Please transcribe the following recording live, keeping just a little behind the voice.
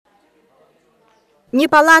Një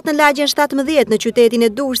pallat në lagjen 17 në qytetin e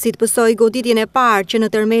Durrësit pësoi goditjen e parë që në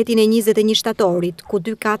tërmetin e 21 shtatorit, ku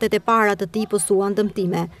 2 katet e para të tij pësuan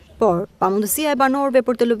dëmtime. Por, pamundësia e banorëve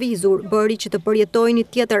për të lëvizur bëri që të përjetojnë një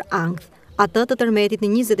tjetër ankth, atë të tërmetit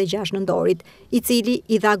në 26 nëntorit, i cili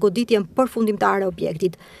i dha goditjen përfundimtare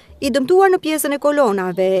objektit. I dëmtuar në pjesën e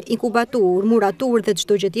kolonave, inkubatur, muratur dhe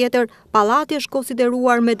çdo gjë tjetër, pallati është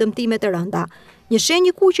konsideruar me dëmtime të rënda. Një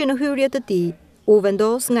shenjë kuqe në hyrje të tij u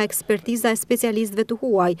vendos nga ekspertiza e specialistëve të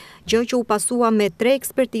huaj, gjë që u pasua me 3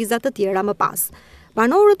 ekspertiza të tjera më pas.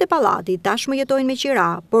 Banorët e pallatit tashmë jetojnë me qira,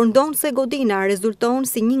 por ndonse godina rezulton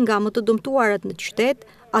si një nga më të dëmtuarat në qytet,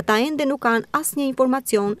 ata ende nuk kanë asnjë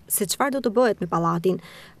informacion se çfarë do të bëhet me pallatin.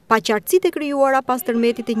 Paqartësitë e krijuara pas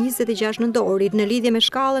tërmetit të 26 nëntorit në lidhje me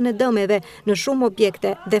shkallën e dëmeve në shumë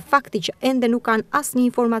objekte dhe fakti që ende nuk kanë asnjë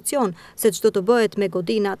informacion se ç'do të bëhet me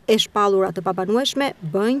godinat e shpallura të pabanueshme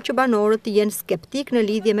bëjnë që banorët të jenë skeptik në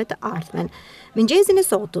lidhje me të ardhmen. Mëngjesin e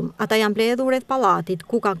sotëm, ata janë mbledhur rreth pallatit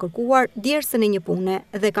ku kanë kërkuar djersën e një pune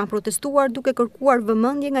dhe kanë protestuar duke kërkuar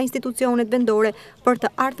vëmendje nga institucionet vendore për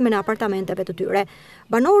të ardhmen e apartamenteve të tyre.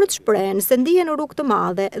 Banorët shprehen se ndihen në rrugë të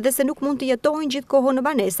madhe dhe se nuk mund të jetojnë gjithkohën në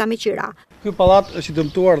banesa me qira. Ky pallat është i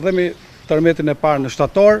dëmtuar dhe me tërmetin e parë në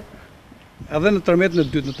shtator, edhe në tërmetin e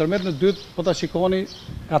dytë. Në tërmetin e dytë, po ta shikoni,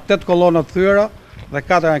 ka 8 kolona të thyera dhe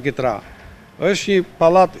 4 ankitra. Është një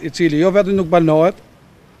pallat i cili jo vetëm nuk banohet,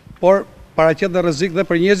 por paraqet dhe rrezik dhe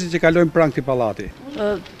për njerëzit që kalojnë pranë këtij pallati.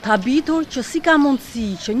 Të habitur që si ka mundësi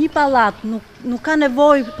që një pallat nuk ka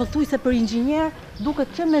nevojë pothuajse për inxhinier,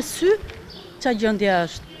 duket që me sy ç'a gjendje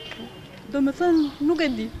është. Domethënë nuk e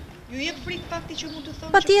di. Ju jep frikë fakti që mund të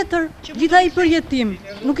thonë? Patjetër, gjithaj i përjetim,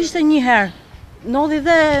 nuk ishte një herë. Ndodhi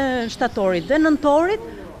dhe shtatorit dhe nëntorit,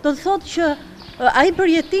 do të thotë që ai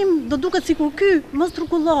përjetim do duket sikur ky mos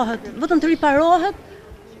trukullohet, vetëm të riparohet.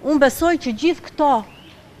 Unë besoj që gjithë këto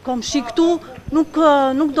komshi këtu nuk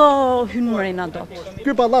do hynurejnë dot.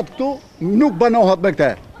 Ky pallat këtu nuk banohet me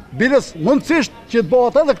këtë. Bilës mundësisht që të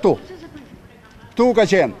bëhet edhe këtu. Këtu ka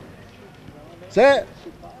qenë. Se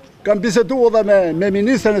kam biseduar edhe me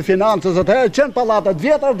ministrin e financës atëherë, qenë pallatet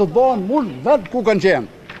vjetra do të bëhen mund vetë ku kanë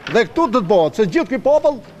qenë. Dhe këtu do të bëhet, se gjithë ky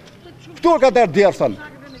popull këtu ka der djersën.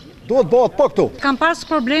 Duhet bëhet po këtu. Kam pas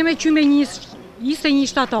probleme që me 21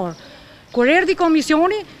 shtator. Kur erdhi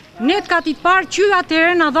komisioni, ne të katit parë që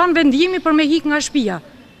atëherë na dhanë vendimi për me hik nga shtëpia.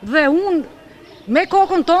 Dhe unë me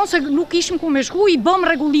kokën tonë se nuk ishim ku me shku, i bëm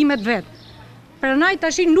rregullimet vetë. Prandaj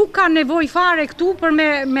tash nuk ka nevojë fare këtu për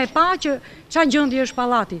me pa që ç'a gjendje është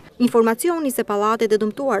pallati. Informacioni se pallatet e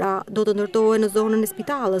dëmtuara do të ndërtohen në zonën e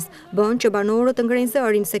spitalës bën që banorët të ngrenë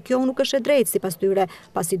zërin se kjo nuk është e drejtë sipas tyre,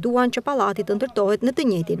 pasi duan që pallati të ndërtohet në të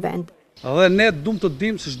njëjtin vend. Dhe ne duam të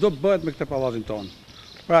dimë se ç'do bëhet me këtë pallatin tonë.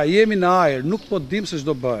 Pra jemi në ajër, nuk po dim se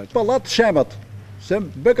ç'do bëhet. Pallat shemët, se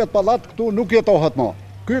bekat pallat këtu nuk jetohet më.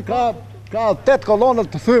 Ky ka 8 kolona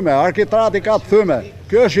të thyme, arkitrati ka të thyme.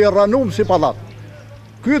 Ky është i rënuar si pallat.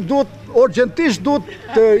 Ky urgjentisht duhet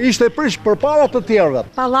të ishte prish përpara të tjerëve.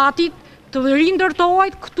 Pallati të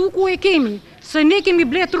rindërtohet këtu ku e kemi, se ne kemi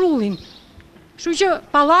blet rrullin. Kështu që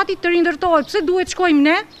pallati të rindërtohet, pse duhet shkojmë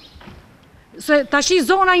ne? Se tashi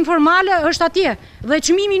zona informale është atje dhe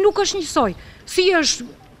çmimi nuk është njësoj. Si është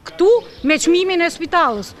këtu me çmimin e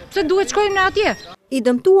spitalës, pse duhet shkojmë ne atje? I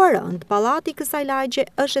dëmtuar rënd, pallati kësaj lagje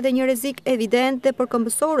është edhe një rrezik evident dhe për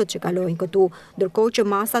këmbësorët që kalojnë këtu, ndërkohë që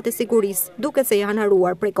masat e sigurisë duket se janë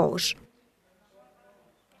haruar prej kohësh.